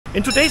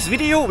In today's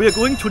video we are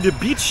going to the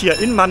beach here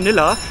in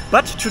Manila,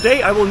 but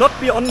today I will not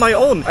be on my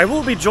own. I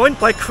will be joined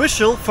by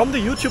Crishel from the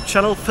YouTube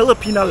channel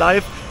Filipina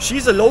Live.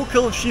 She's a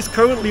local, she's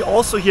currently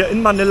also here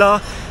in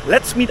Manila.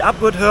 Let's meet up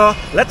with her,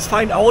 let's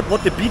find out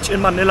what the beach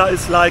in Manila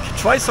is like,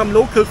 try some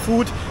local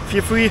food.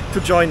 Feel free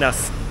to join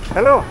us.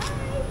 Hello,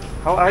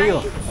 how are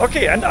you?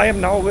 Okay, and I am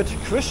now with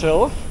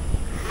Crishel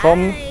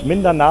from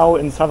Mindanao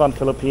in southern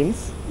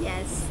Philippines.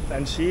 Yes.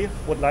 And she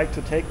would like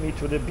to take me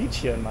to the beach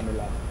here in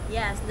Manila.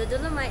 Yes, the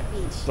Dolomite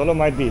Beach.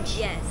 Dolomite Beach?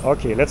 Yes.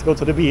 Okay, let's go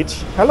to the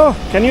beach. Hello,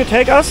 can you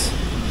take us?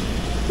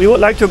 We would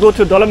like to go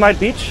to Dolomite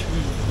Beach.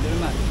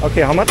 Dolomite.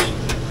 Okay, how much?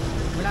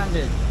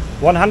 100.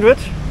 100?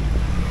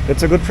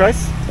 That's a good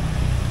price?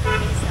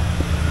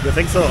 You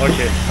think so?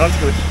 Okay, sounds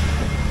good.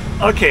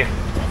 Okay.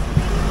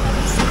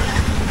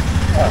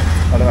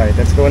 Alright,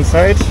 let's go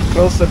inside,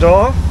 close the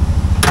door.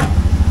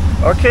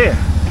 Okay.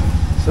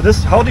 So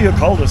this, how do you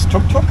call this?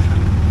 Tuk-tuk?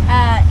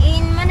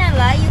 In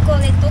Manila, you call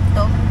it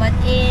tuk-tuk, but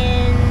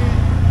in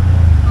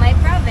my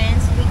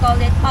province, we call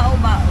it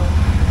pao-bao.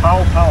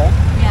 Pao-pao?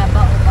 Yeah,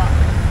 bao-bao.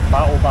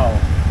 Bao-bao.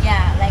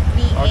 Yeah, like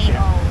B-A-O. Okay.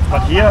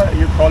 But here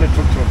you call it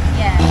tuk-tuk.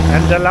 Yeah.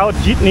 And the loud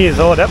jeepneys,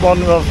 oh, that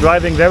one was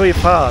driving very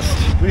fast.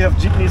 Do you have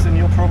jeepneys in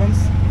your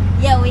province?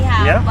 Yeah, we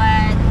have, Yeah?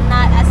 but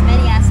not as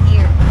many as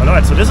here.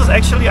 Alright, so this is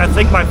actually, I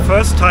think, my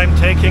first time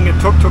taking a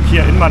tuk-tuk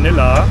here in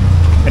Manila.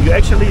 And you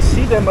actually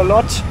see them a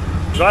lot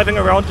driving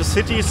around the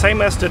city,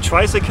 same as the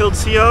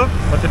tricycles here.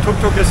 But the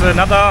tuk-tuk is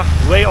another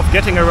way of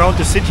getting around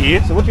the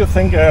city. So would you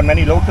think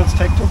many locals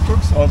take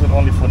tuk-tuks, or is it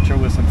only for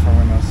tourists and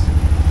foreigners?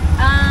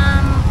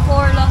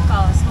 For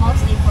locals,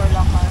 mostly for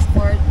locals.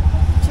 For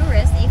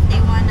tourists, if they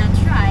wanna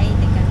try,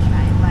 they can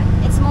try. But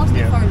it's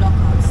mostly for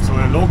locals. So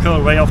a local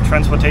way of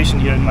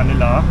transportation here in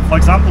Manila. For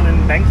example,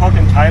 in Bangkok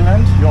in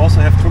Thailand, you also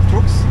have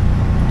tuk-tuks.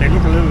 They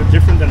look a little bit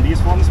different than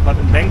these ones, but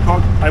in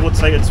Bangkok, I would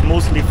say it's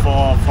mostly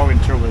for foreign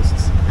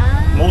tourists.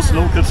 Most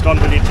locals don't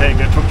really take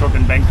a tuk-tuk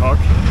in Bangkok.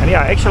 And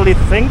yeah, I actually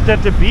think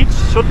that the beach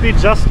should be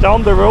just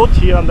down the road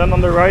here, and then on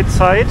the right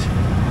side,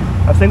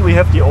 I think we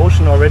have the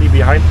ocean already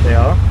behind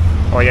there.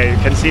 Oh yeah, you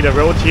can see the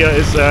road here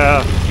is,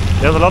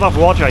 there's a lot of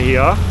water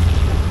here,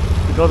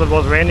 because it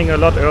was raining a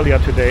lot earlier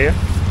today.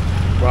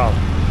 Wow.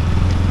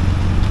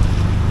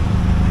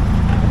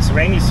 It's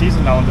rainy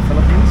season now in the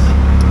Philippines.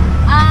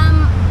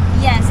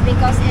 Yes,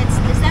 because it's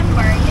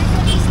December.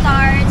 Usually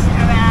starts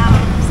around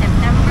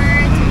September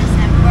to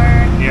December.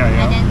 Yeah.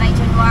 And then by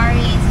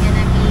January, it's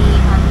gonna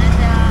be a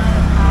little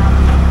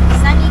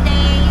sunny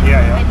days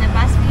in the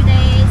past few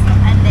days.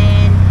 And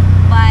then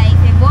by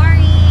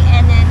February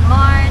and then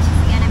March,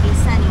 it's gonna be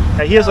sunny.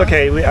 Here's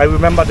okay. I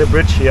remember the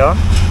bridge here.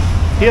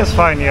 Here's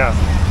fine, yeah.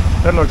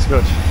 That looks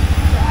good.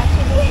 So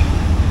actually,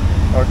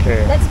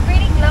 Okay. that's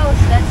pretty close.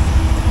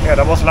 Yeah,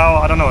 that was now,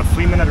 I don't know, a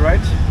 3-minute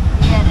ride?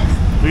 Yeah, that's.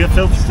 Do you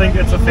still think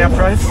it's a fair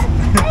price?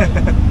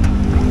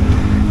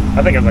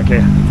 I think it's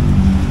okay.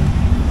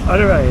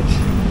 Alright.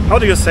 How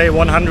do you say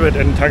 100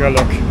 in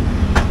Tagalog?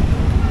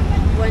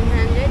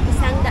 100,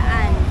 isang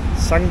daan.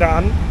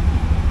 Sangdaan?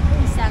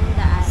 Isang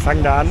daan.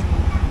 Sangdaan?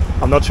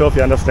 I'm not sure if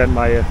you understand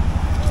my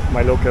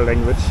local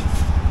language.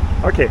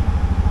 Okay.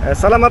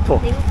 Salamat po.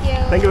 Thank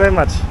you. Thank you very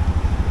much.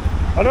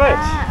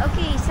 Alright.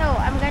 Okay, so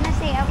I'm gonna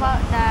say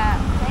about the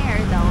fare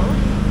though.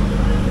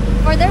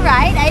 For the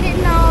ride, I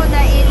didn't know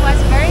that it was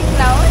very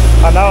close.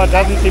 Now it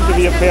doesn't seem to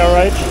be a fair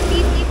ride.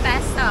 50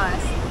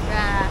 pesos.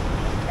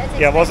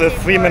 Yeah, it was a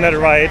 3-minute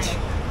ride.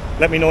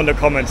 Let me know in the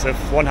comments if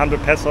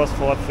 100 pesos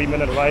for a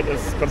 3-minute ride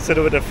is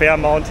considered a fair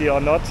amount here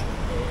or not.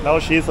 Now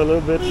she's a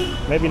little bit,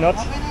 maybe not.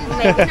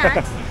 Maybe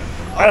not.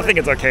 I think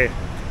it's okay.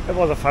 It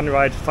was a fun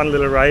ride, fun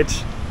little ride.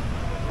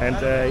 And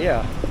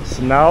yeah,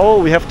 so now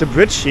we have the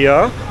bridge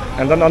here.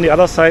 And then on the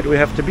other side we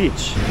have the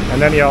beach. And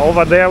then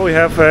over there we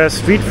have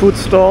street food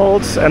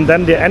stalls, and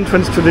then the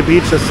entrance to the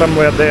beach is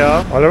somewhere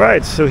there.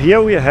 Alright, so here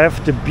we have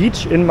the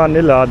beach in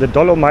Manila, the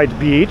Dolomite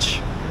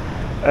Beach.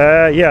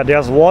 Yeah,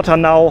 there's water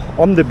now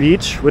on the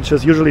beach, which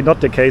is usually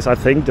not the case, I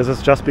think. This is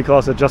just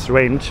because it just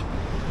rained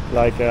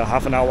like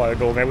half an hour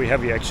ago, very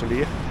heavy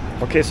actually.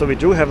 Okay, so we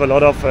do have a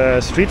lot of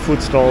street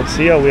food stalls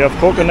here. We have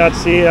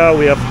coconuts here,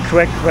 we have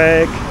crack.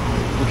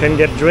 You can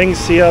get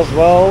drinks here as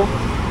well.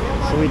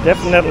 So we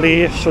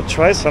definitely should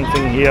try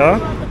something here.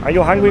 Are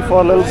you hungry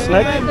for a little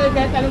snack? A little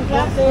bit.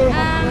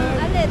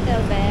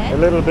 A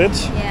little bit?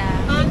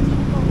 Yeah.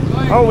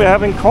 Oh, we're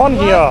having corn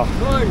here.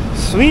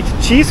 Sweet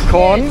cheese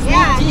corn.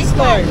 Yeah, Cheese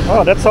corn.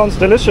 Oh, that sounds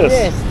delicious.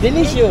 Yes,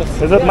 delicious.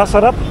 Is it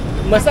masarap?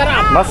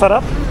 Masarap.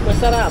 Masarap?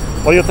 Masarap.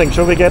 What do you think?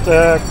 Should we get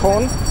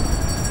corn?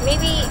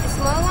 Maybe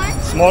small one?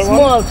 Small one?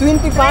 Small,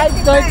 25,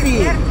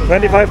 30.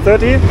 25,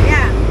 30? Yeah.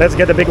 Let's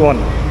get a big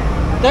one.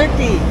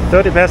 30.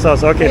 30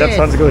 pesos. Okay, that Yes.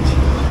 sounds good.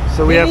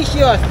 So we have...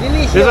 Delicious.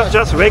 This is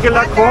just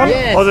regular corn?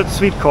 Yes. Or is it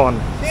sweet corn?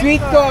 Sweet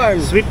corn.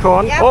 Sweet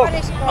corn? Yeah, Oh,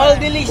 All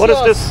delicious. what is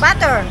this?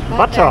 Butter.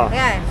 Butter.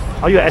 Yeah.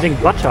 Are you adding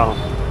butter?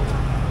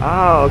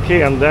 Ah,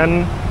 okay, and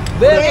then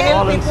Very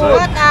all healthy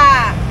inside. food.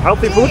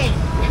 Healthy food?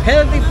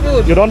 Healthy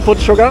food. You don't put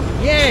sugar?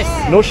 Yes.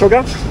 No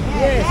sugar?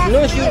 Yes.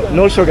 No sugar.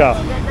 No sugar.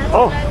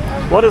 Oh,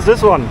 what is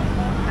this one?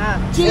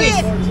 Cheese.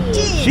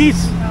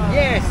 Cheese.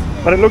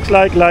 Yes. But it looks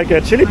like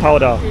a chili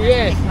powder.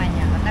 Yes.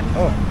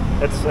 Oh,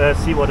 let's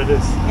see what it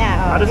is.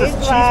 Yeah, This is this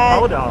cheese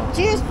one, powder.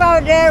 cheese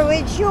powder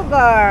with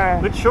sugar.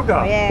 With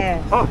sugar?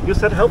 Yeah. Oh, you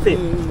said healthy.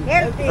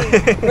 Healthy.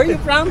 Where are you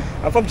from?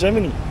 I'm from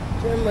Germany.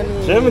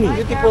 Germany. Germany.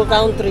 Beautiful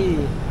country.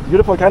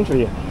 Beautiful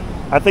country.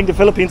 I think the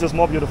Philippines is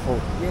more beautiful.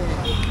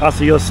 Yeah. Ah,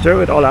 so you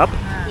stir it all up.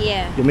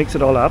 Yeah, You mix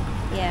it all up.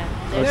 yeah.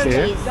 Okay.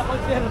 There's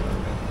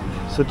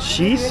cheese. So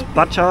cheese,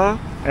 butter,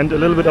 and a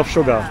little bit of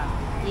sugar.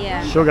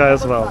 Yeah. Sugar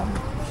as well.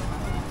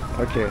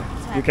 Okay,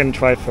 you can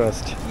try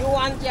first. You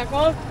want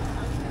Yakult?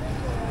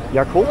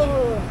 Yakult?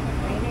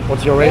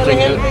 What's your Very rating?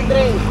 healthy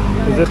drink.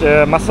 Is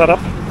it masarap?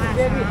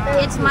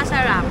 It's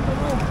masarap.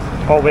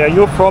 Oh, where are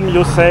you from?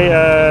 You say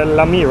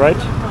Lami, right?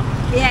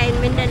 Yeah, in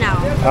Mindanao.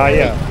 Ah,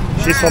 yeah.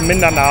 She's from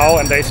Mindanao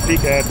and they speak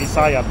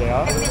Bisaya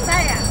there.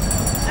 Bisaya.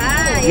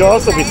 Ah, You're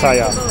also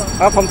Bisaya.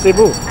 Cebu. Ah, from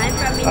Cebu. I'm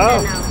from Ah,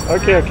 Mindanao.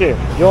 okay, okay.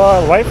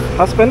 Your wife,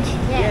 husband?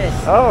 Yes.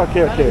 Oh,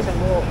 okay, okay.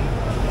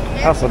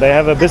 Ah, so they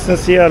have a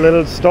business here, a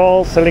little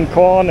stall selling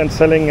corn and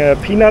selling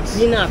peanuts.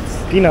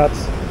 Peanuts.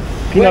 Peanuts.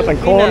 Peanut and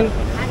corn.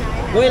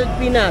 Boiled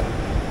peanut.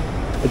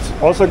 It's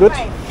also good.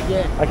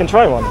 Yeah. I can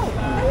try one.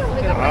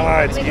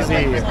 Ah, it's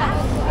easy.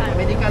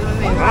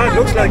 Ah, it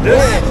looks like this.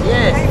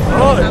 Yes.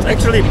 Oh, it's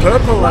actually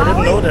purple. I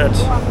didn't know that.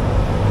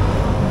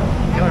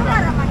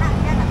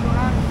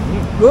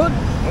 Good.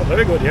 Oh,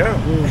 very good, yeah.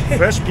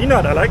 Fresh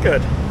peanut, I like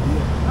it.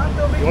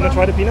 You want to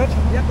try the peanut?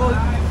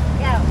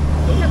 Yeah,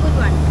 it's a good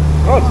one.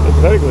 Oh, it's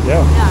very good,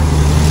 yeah. Yeah.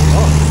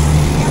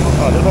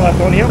 Oh, this one I've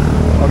thrown here?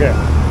 Okay.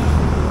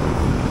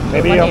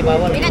 Maybe.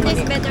 Peanut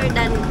is better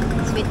than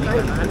sweet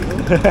corn.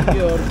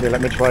 Okay,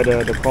 let me try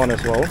the corn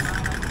as well.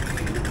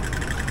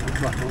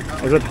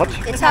 Is it hot?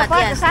 It's hot,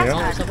 yes.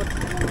 Yeah. It's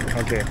hot.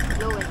 Okay.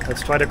 Blow it.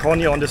 Let's try the corn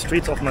here on the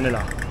streets of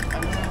Manila.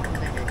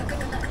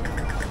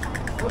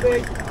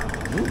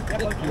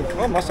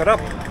 Oh, masarap.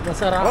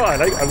 Masarap. Oh,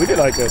 I really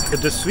like it.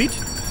 The sweet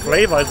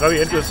flavor is very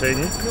interesting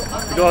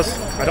because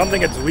I don't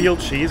think it's real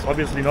cheese.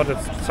 Obviously not.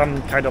 It's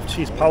some kind of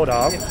cheese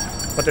powder,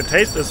 but the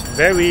taste is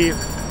very,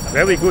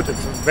 very good.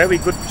 It's a very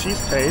good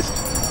cheese taste.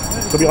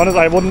 To be honest,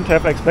 I wouldn't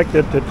have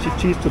expected the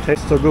cheese to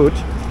taste so good.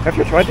 Have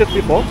you tried this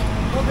before?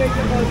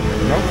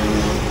 No.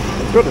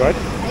 It's good, right?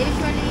 I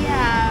usually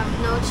have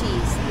no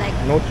cheese. Like,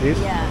 No cheese.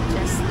 yeah,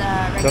 just the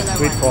regular Just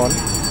sweet one.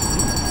 corn.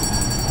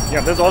 Yeah,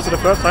 this is also the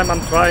first time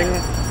I'm trying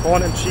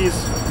corn and cheese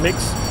mix.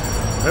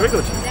 Very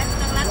good.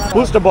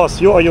 Who's the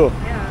boss, you or you?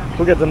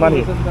 Who gets the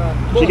money?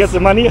 She gets the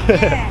money?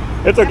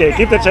 It's okay,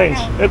 keep the change.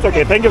 It's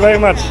okay, thank you very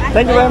much.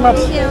 Thank you very much.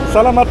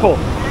 Salamat po.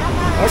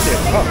 Okay,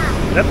 oh,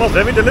 that was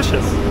very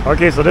delicious.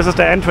 Okay, so this is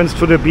the entrance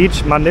to the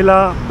beach,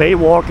 Manila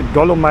Baywalk,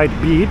 Dolomite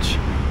Beach.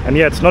 And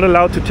yeah, it's not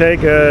allowed to take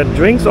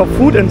drinks or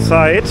food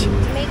inside. To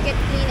make it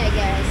clean, I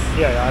guess.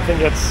 Yeah, I think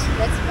that's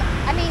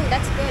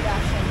That's good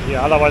actually.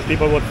 yeah. Otherwise,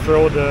 people would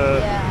throw the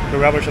Yeah.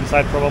 rubbish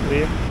inside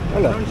probably.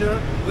 Hello,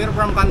 We're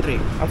from country.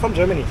 I'm from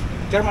Germany.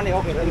 Germany,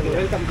 okay.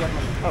 Welcome Germany.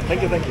 Oh,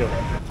 thank you, thank you.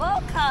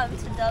 Welcome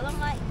to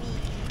Dolomite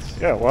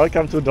Beach. Yeah,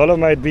 welcome to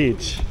Dolomite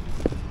Beach.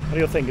 What do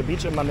you think? A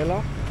beach in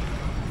Manila?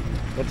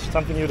 That's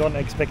something you don't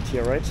expect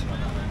here, right?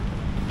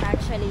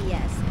 Actually,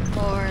 yes.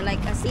 For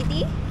like a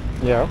city,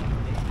 Yeah.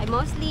 I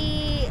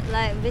mostly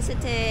like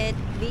visited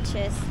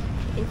beaches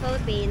in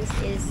Philippines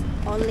is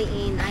only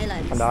in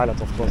islands. On the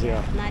islands, of course,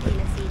 yeah. Not in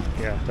a city.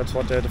 Yeah, that's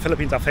what the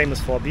Philippines are famous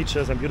for,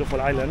 beaches and beautiful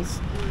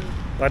islands.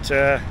 But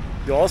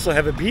you also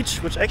have a beach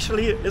which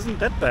actually isn't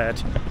that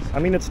bad. I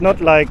mean, it's not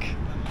like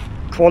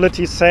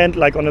quality sand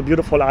like on a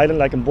beautiful island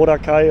like in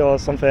Boracay or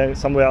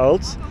somewhere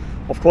else.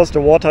 Of course, the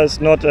water is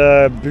not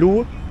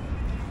blue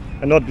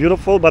and not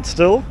beautiful, but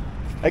still,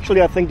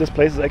 actually I think this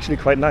place is actually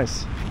quite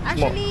nice.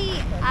 Actually,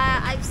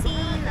 I've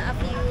seen a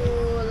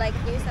few like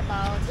news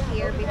about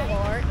here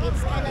before.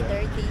 It's kind of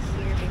dirty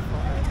here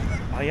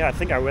before. Oh yeah, I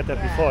think I read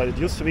that before. It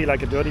used to be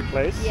like a dirty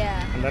place,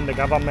 Yeah. and then the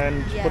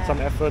government put some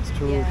efforts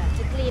to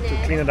clean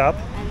clean it up.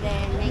 and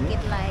then make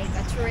it like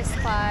a tourist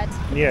spot.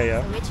 Yeah,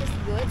 yeah. Which is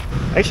good.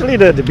 Actually,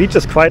 the beach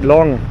is quite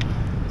long,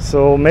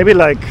 so maybe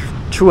like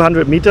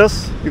 200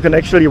 meters. You can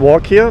actually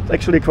walk here. It's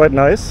actually quite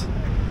nice.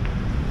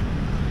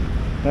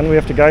 Then we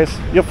have the guys.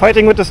 You're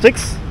fighting with the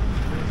sticks?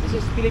 This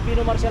is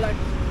Filipino martial art.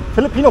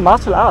 Filipino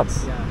martial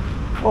arts.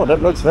 Oh,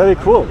 that looks very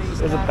cool. Is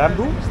it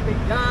bamboo?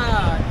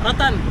 Yeah,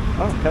 rattan.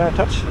 Oh, can I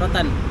touch?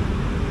 Rattan.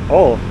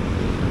 Oh,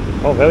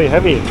 oh, very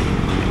heavy.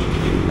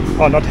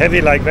 Oh, not heavy,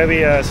 like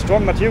very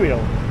strong material,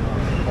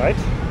 right?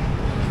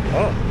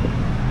 Oh,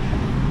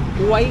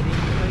 Uway.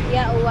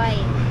 Yeah, uway.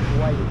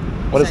 Uway.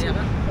 what is? Bisaya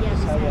ka? Yeah,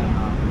 Bisaya.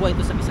 Uway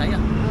to sa Bisaya.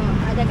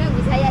 Oh, ada kang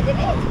Bisaya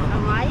dili.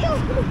 Amayo.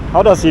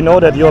 How does he know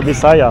that you're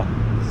Bisaya?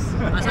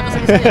 Asa ka sa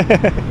Bisaya?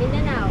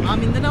 Mindanao.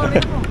 Mindanao rin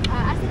ako.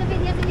 Asa na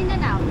bigyan sa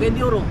Mindanao?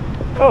 Bendiuro.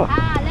 Oh,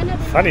 Lano.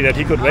 funny that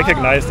he could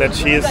recognize that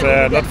she's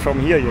not from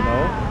here, you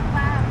know.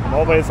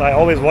 I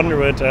always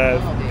wonder it.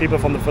 People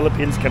from the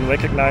Philippines can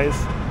recognize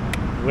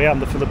where in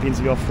the Philippines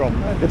you're from.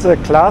 It's a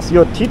class,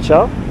 your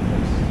teacher,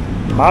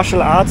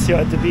 martial arts here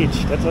at the beach.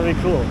 That's very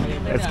cool.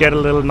 Let's get a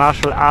little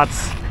martial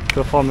arts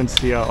performance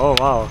here. Oh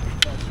wow.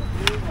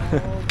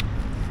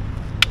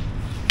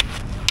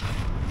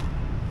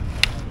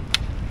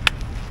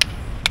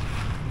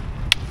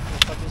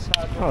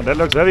 Oh, that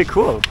looks very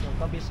cool.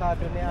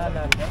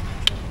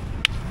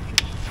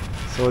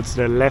 So it's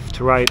the left,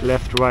 right,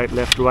 left, right,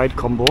 left, right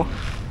combo.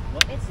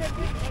 It's a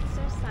good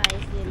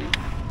exercise, you know.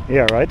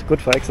 Yeah, right.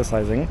 Good for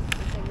exercising.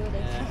 It's a good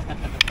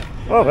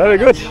exercise. Oh, very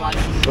good.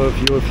 So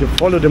if you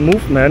follow the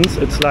movements,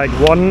 it's like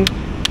one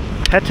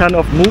pattern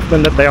of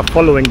movement that they are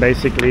following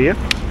basically.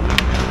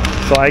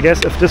 So I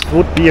guess if this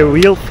would be a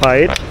real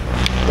fight,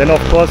 then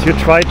of course you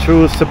try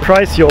to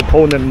surprise your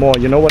opponent more.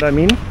 You know what I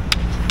mean?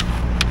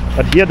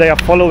 But here they are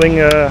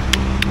following a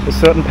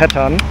certain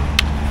pattern.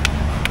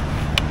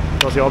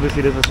 Because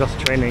obviously this is just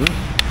training.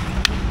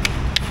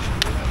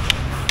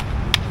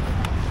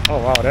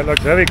 Oh wow, that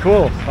looks very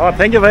cool. Oh,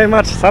 thank you very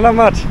much.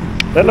 Salamat.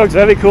 That looks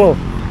very cool.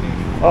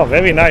 Oh,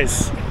 very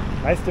nice.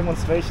 Nice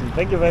demonstration.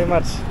 Thank you very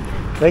much.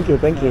 Thank you,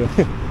 thank you.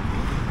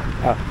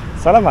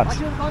 Salamat. What's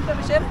your country,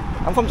 Crishel?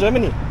 I'm from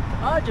Germany.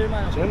 Oh,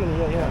 German.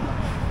 Germany,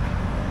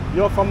 yeah.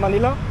 You're from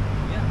Manila?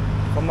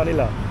 Yeah. From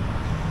Manila.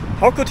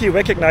 How could he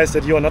recognize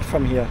that you are not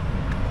from here?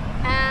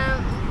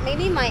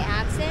 Maybe my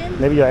accent.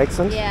 Maybe your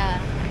accent? Yeah.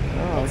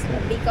 Oh, It's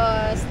okay.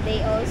 because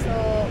they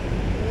also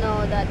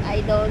know that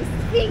I don't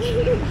speak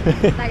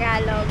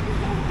Tagalog.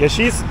 Yeah,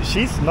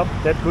 she's not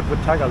that good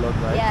with Tagalog,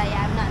 right? Yeah,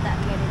 I'm not that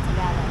good in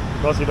Tagalog.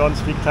 Because you don't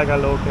speak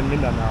Tagalog in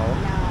Mindanao.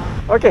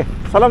 No. Okay,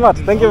 salamat.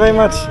 Thank you very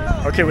much.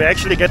 Okay, we're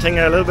actually getting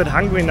a little bit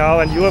hungry now,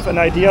 and you have an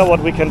idea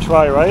what we can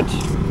try, right?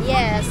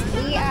 Yes,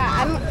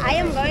 I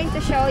am going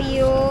to show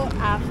you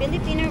a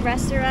Filipino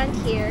restaurant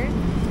here.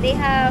 They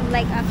have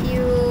like a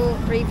few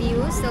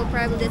reviews, so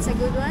probably that's a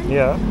good one.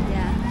 Yeah.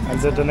 Yeah. And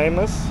the name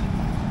is?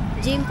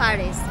 Jim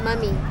Paris,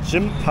 Mami.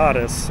 Jim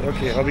Paris.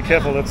 Okay, I'll be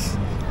careful. It's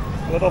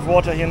a lot of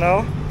water here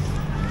now.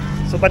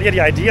 So, but yeah,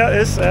 the idea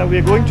is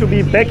we're going to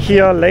be back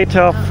here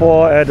later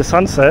for the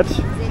sunset. Is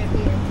it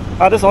here?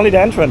 Ah, this is only the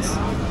entrance.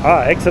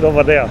 Ah, exit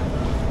over there.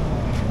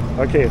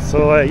 Okay,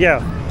 so yeah.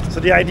 So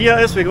the idea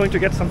is we're going to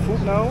get some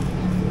food now,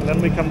 and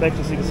then we come back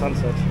to see the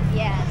sunset.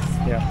 Yes.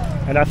 Yeah.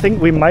 And I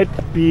think we might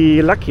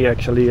be lucky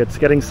actually. It's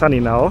getting sunny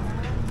now.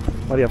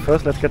 But yeah,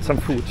 first let's get some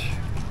food.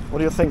 What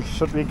do you think?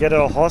 Should we get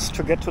a horse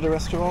to get to the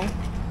restaurant?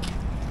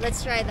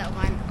 Let's try that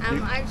one.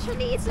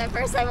 Actually, it's my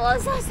first time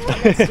also, so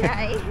let's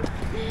try.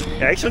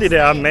 Yeah, actually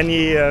there are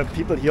many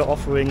people here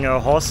offering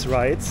horse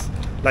rides,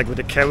 like with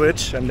a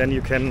carriage, and then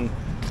you can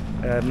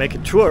make a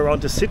tour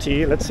around the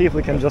city. Let's see if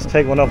we can just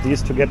take one of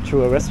these to get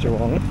to a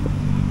restaurant.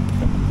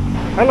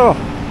 Hello.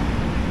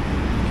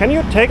 Can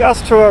you take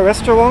us to a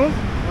restaurant?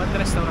 What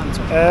restaurant,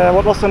 sir?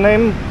 What was the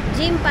name?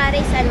 Jim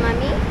Paris and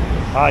Mami.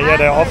 Ah, yeah,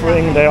 they're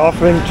offering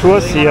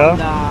tours here.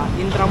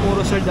 The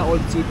Intramuros, sir, the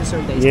old city,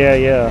 sir. The Yeah,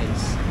 yeah.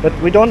 But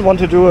we don't want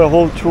to do a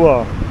whole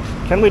tour.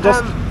 Can we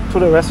just to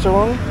the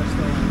restaurant?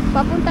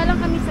 Papunta lang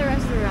kami sa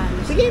restaurant.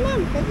 Sige,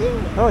 ma'am.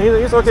 Oh,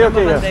 he's okay,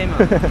 okay,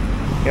 yeah.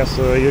 Yeah,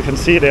 so you can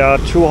see there are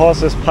two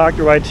horses parked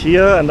right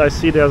here, and I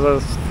see there's a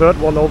third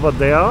one over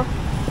there.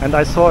 And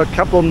I saw a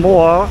couple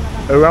more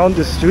around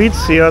the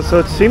streets here, so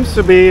it seems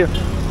to be a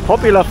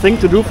popular thing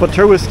to do for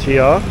tourists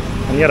here.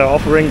 And yeah, they're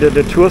offering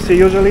the tours here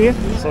usually.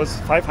 So it's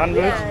 500,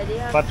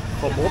 Yeah. but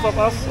for both of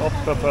us or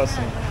per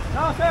person?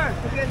 No, sir.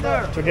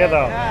 Together.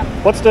 Together.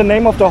 What's the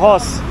name of the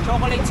horse?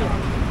 Chocolate, sir.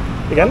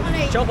 Again?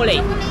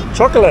 Chocolate.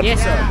 Chocolate.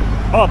 Yes, sir.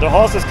 Oh, the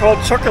horse is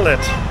called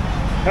Chocolate.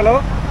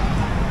 Hello?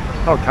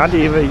 Oh, can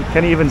he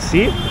even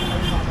see?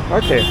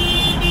 Okay.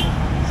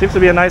 Seems to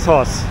be a nice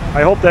horse.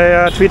 I hope they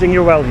are treating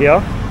you well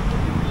here.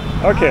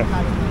 Okay.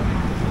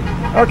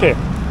 Okay.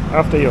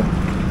 After you.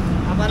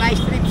 Have a nice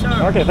trip, sir.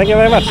 Okay, thank you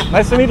very much.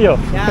 Nice to meet you.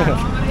 Yeah.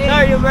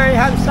 Sir, you're very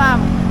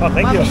handsome. Oh,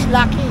 thank Mom you. is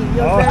lucky.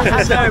 You're Oh. very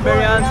handsome. Sir,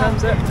 very handsome,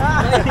 sir.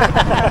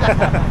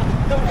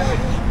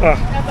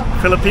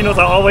 Filipinos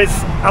are always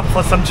up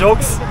for some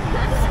jokes.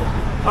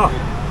 Oh,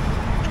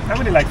 I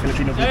really like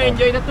Filipino Sir, people.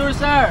 enjoy the tour,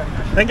 sir.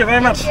 Thank you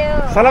very much.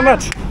 you.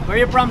 Salamat. Where are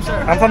you from,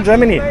 sir? I'm from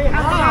Germany.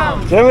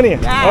 Handsome. Germany.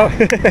 Yeah. Oh.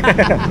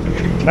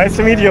 Nice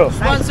to meet you.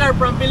 Sponsor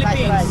from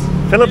Philippines.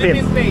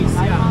 Philippines. Philippine base,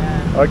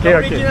 yeah. Okay,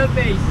 okay. Original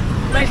base.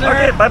 Bye, sir.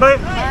 Okay, bye bye.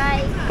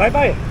 Bye. Bye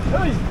bye.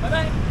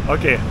 Bye-bye.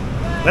 Okay,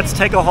 let's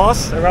take a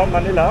horse around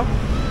Manila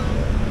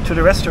to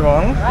the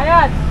restaurant.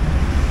 Ryan.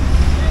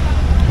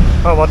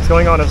 Oh, what's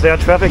going on? Is there a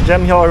traffic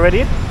jam here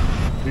already?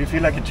 Do you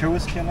feel like a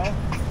tourist here now?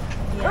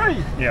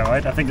 Yeah,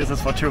 right. I think this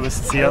is for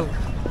tourists here.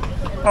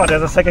 Oh,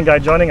 there's a second guy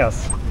joining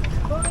us.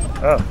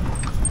 Oh,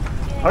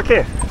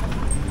 okay.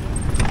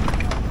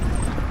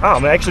 Ah,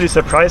 I'm actually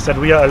surprised that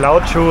we are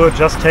allowed to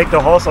just take the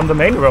horse on the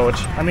main road.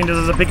 I mean, this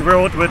is a big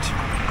road with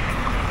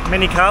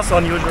many cars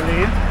on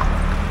usually.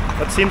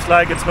 But seems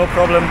like it's no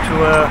problem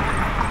to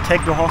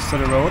take the horse to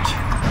the road.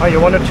 Oh, you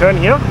want to turn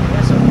here?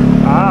 Yes, sir.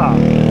 Ah,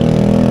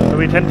 so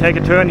we can take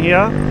a turn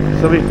here.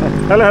 So we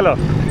hello.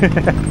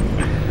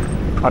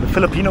 Oh, the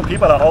Filipino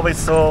people are always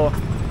so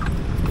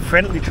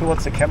friendly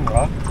towards the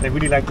camera. They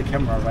really like the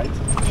camera, right?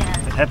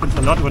 Yeah. It happens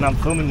a lot when I'm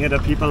filming here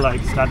that people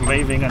like start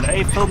waving and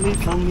hey, film me.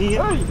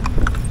 Hey.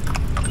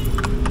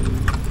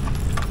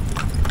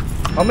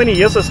 How many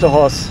years is the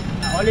horse?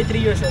 Only 3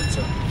 years old,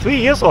 sir. 3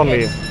 years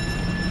only. Yes.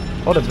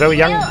 Oh, that's very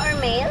young. Male or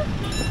male?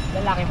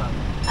 Lalaki, ma'am.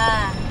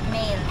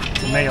 Male.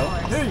 Male.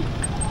 horse.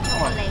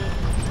 Chocolate.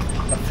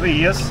 But 3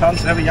 years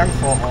sounds very young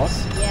for a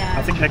horse. Yeah.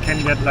 I think they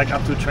can get like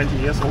up to 20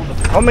 years old.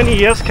 How many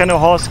years can a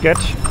horse get?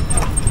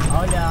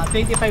 Oh, yeah,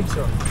 25,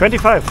 sir.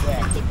 25?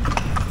 Yeah.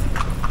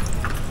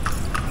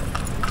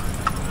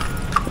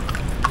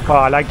 Oh,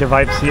 I like the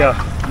vibes here.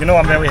 You know,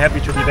 I'm very happy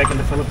to be back in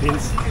the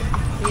Philippines.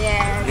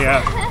 Yes.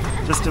 Yeah,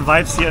 just the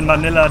vibes here in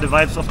Manila, the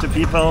vibes of the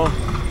people.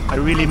 I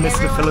really miss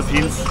the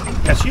Philippines.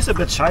 Yeah, she's a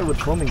bit shy with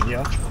filming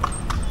here.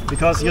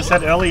 Because you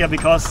said earlier,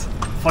 because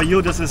for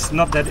you this is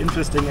not that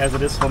interesting as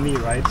it is for me,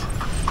 right?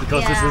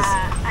 Because this is...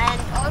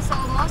 and also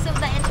most of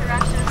the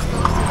interactions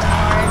goes to the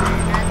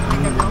foreigner, not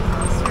with the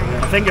locals,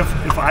 right? I think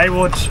if I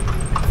would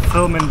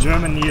film in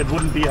Germany, it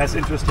wouldn't be as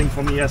interesting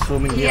for me as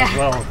filming here as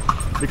well.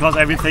 Because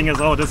everything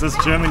is, oh, this is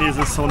Germany, this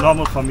is so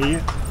normal for me.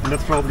 And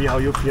that's probably how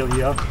you feel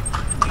here.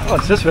 Oh,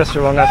 it's this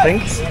restaurant, I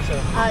think. This one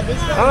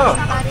is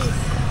Paris.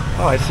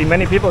 Oh, I see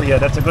many people here.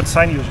 That's a good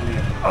sign usually.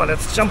 Oh,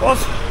 let's jump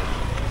off.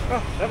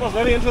 Oh, that was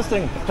very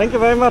interesting. Thank you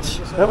very much.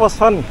 That was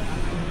fun.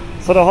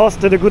 So the horse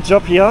did a good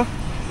job here.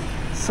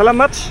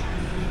 Salamat.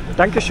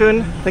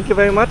 Dankeschön. Thank you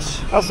very much.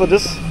 Ah, so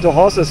the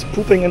horse is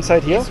pooping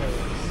inside here?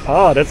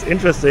 Ah, that's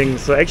interesting.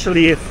 So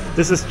actually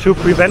this is to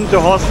prevent the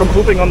horse from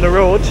pooping on the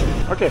road.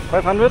 Okay,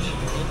 500?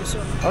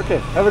 Okay,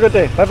 have a good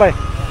day. Bye-bye.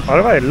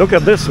 Alright, look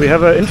at this. We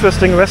have an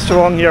interesting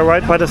restaurant here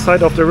right by the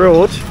side of the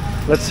road.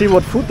 Let's see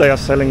what food they are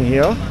selling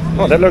here.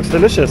 Oh, that looks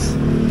delicious.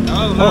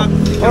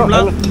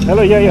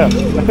 Hello, yeah.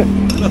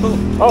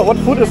 Oh, what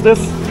food is this?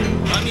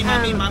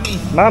 Mami.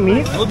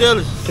 Mami?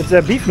 Noodles. It's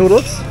beef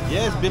noodles?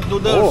 Yes, beef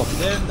noodles. Oh.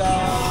 Then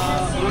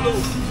the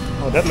noodles.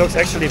 Oh, that looks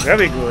actually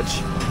very good.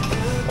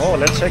 Oh,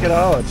 let's check it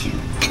out.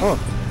 Oh,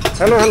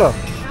 hello.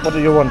 What do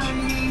you want?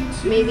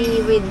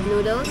 Maybe with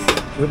noodles?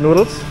 With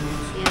noodles?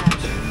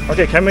 Yeah.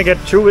 Okay, can we get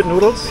 2 with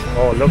noodles?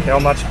 Oh, look how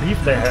much beef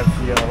they have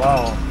here.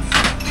 Wow.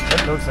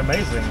 That looks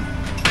amazing.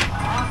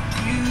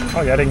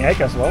 Oh, you're adding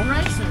egg as well?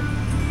 Rice, sir.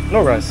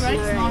 No rice.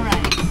 Rice, no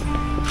rice.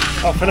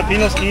 Oh,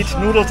 Filipinos eat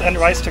noodles and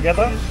rice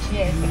together?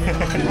 Yes.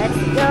 Let's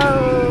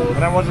go.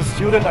 When I was a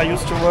student, I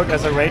used to work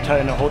as a waiter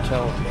in a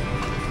hotel.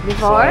 So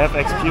Before? I have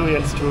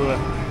experience to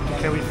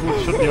carry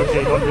food. Should be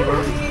okay, don't be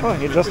worried. Oh,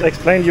 he just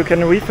explained you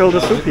can refill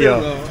the soup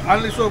here.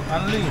 Only soup,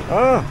 only.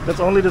 Ah, that's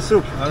only the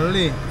soup.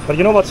 Only. But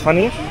you know what's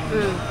funny?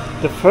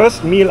 The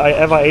first meal I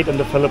ever ate in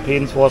the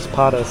Philippines was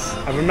pares.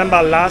 I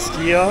remember last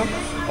year,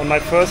 on my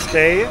first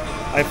day,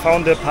 I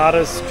found a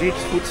pares street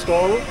food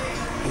stall.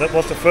 And that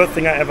was the first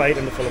thing I ever ate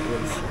in the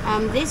Philippines.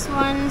 This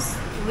one's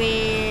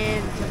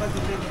with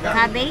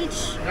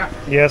cabbage.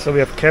 Yeah, so we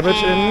have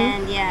cabbage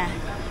And yeah.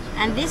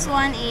 And this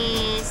one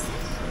is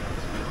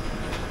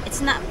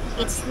it's not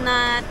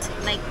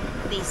like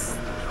this.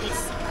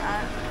 It's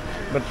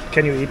But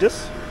can you eat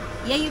this?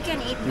 yeah, you can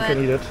eat, You but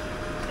can eat it.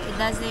 it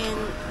doesn't.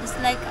 It's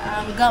like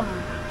gum.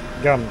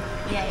 Gum.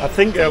 Yeah. I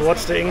think, it tastes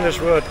what's the like English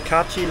gum. word?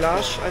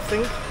 Cartilage, I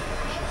think?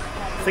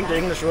 I think the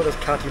English word is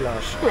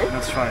cartilage.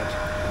 Let's try it.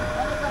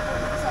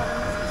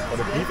 Oh,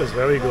 the beef is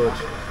very good.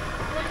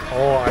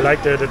 Oh, I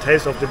like the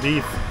taste of the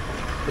beef.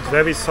 It's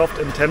very soft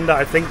and tender.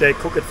 I think they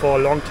cook it for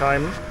a long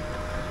time.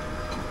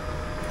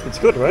 It's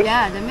good, right?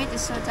 Yeah, the meat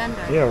is so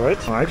tender. Yeah, right?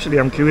 Oh, actually,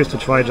 I'm curious to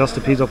try just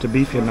a piece of the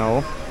beef here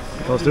now.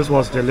 Because this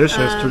was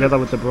delicious together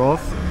with the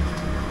broth.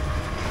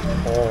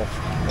 Oh,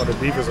 the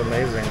beef is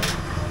amazing.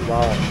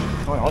 Wow.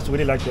 Oh, I also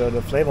really like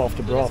the flavor of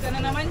the broth.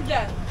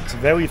 It's a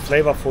very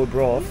flavorful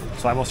broth.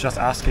 So I was just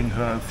asking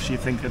her if she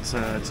thinks it's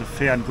a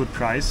fair and good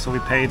price. So we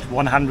paid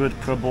 100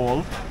 per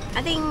bowl.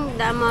 I think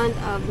the amount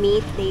of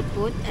meat they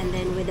put and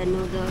then with the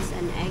noodles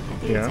and egg, I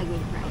think it's a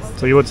good price.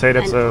 So you would say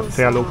that's And a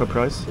fair also- local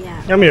price?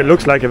 Yeah. I mean, it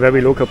looks like a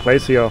very local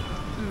place here.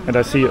 And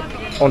I see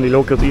only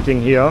locals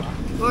eating here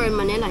Or in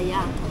Manila,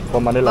 yeah.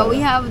 from Manila. But we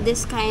have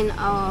this kind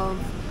of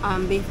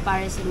beef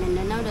pares in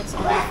Mindanao that's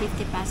only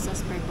 50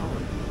 pesos per bowl.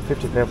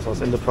 50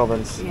 pesos in the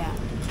province. Yeah.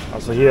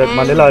 So here at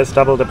Manila is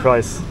double the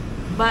price.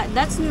 But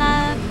that's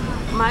not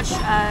much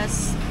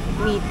as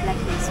meat like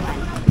this one.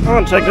 Oh,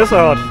 and check this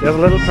out. There's a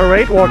little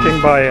parade walking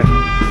by.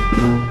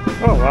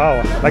 Oh,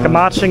 wow. Like a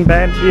marching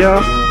band here.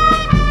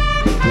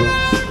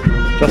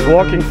 Just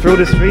walking through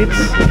the streets.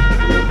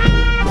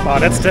 Wow,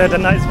 that's the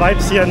nice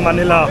vibes here in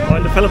Manila, or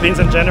in the Philippines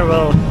in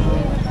general.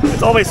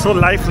 It's always so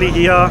lively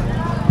here.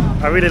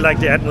 I really like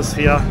the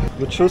atmosphere.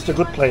 You choose the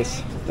good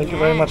place. Thank you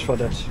very much for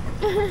that.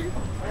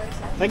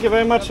 Thank you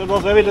very much. It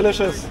was very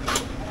delicious.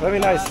 Very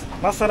nice.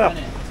 Masarap.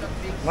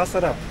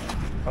 Masarap.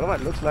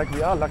 Alright, looks like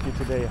we are lucky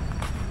today.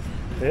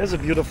 There is a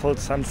beautiful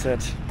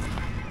sunset.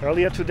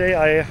 Earlier today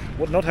I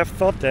would not have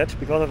thought that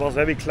because it was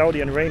very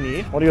cloudy and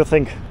rainy. What do you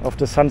think of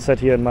the sunset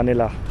here in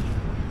Manila?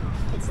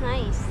 It's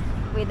nice.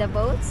 With the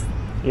boats?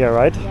 Yeah,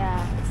 right?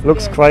 Yeah. It's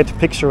Looks good. quite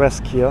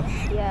picturesque here.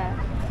 Yeah.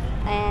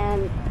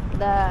 And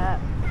the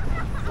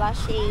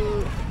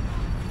flashing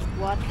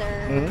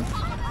water,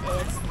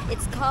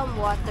 it's calm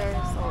water,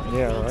 so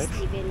it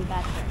makes even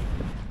better.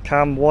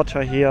 Calm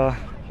water here.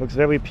 Looks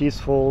very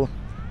peaceful.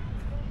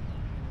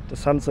 The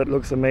sunset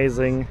looks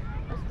amazing.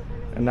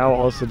 And now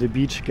also the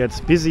beach gets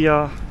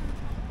busier.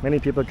 Many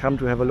people come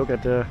to have a look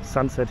at the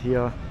sunset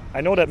here. I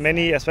know that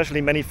many,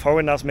 especially many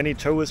foreigners, many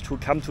tourists who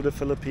come to the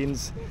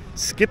Philippines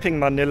skipping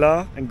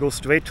Manila and go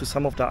straight to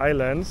some of the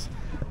islands.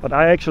 But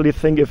I actually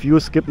think if you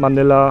skip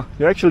Manila,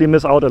 you actually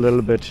miss out a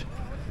little bit.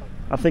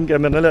 I think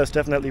Manila is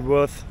definitely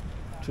worth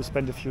to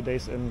spend a few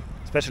days in,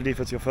 especially if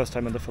it's your first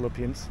time in the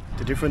Philippines.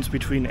 The difference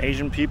between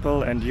Asian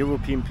people and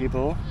European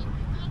people,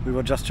 we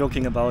were just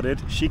joking about it.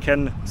 She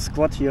can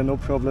squat here, no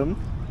problem.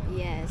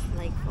 Yes,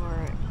 like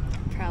for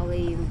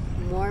probably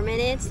more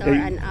minutes or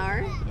an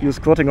hour. You're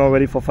squatting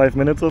already for 5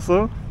 minutes or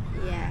so?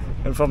 Yeah.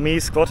 And for me,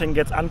 squatting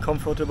gets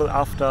uncomfortable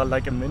after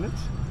like a minute.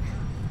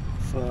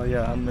 So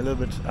yeah,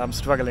 I'm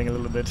struggling a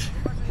little bit.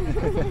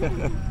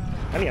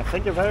 Anya,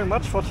 thank you very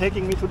much for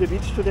taking me to the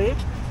beach today.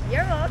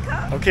 You're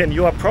welcome. Okay, and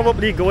you are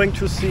probably going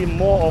to see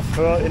more of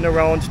her in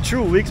around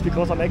 2 weeks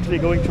because I'm actually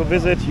going to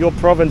visit your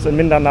province in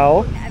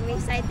Mindanao. I'm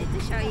excited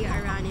to show you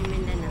around in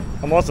Mindanao.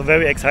 I'm also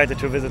very excited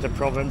to visit the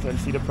province and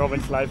see the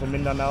province life in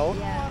Mindanao.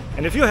 Yeah.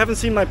 And if you haven't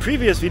seen my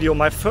previous video,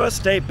 my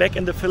first day back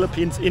in the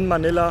Philippines in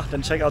Manila,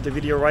 then check out the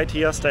video right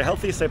here. Stay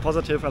healthy, stay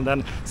positive, and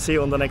then see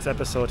you on the next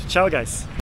episode. Ciao guys!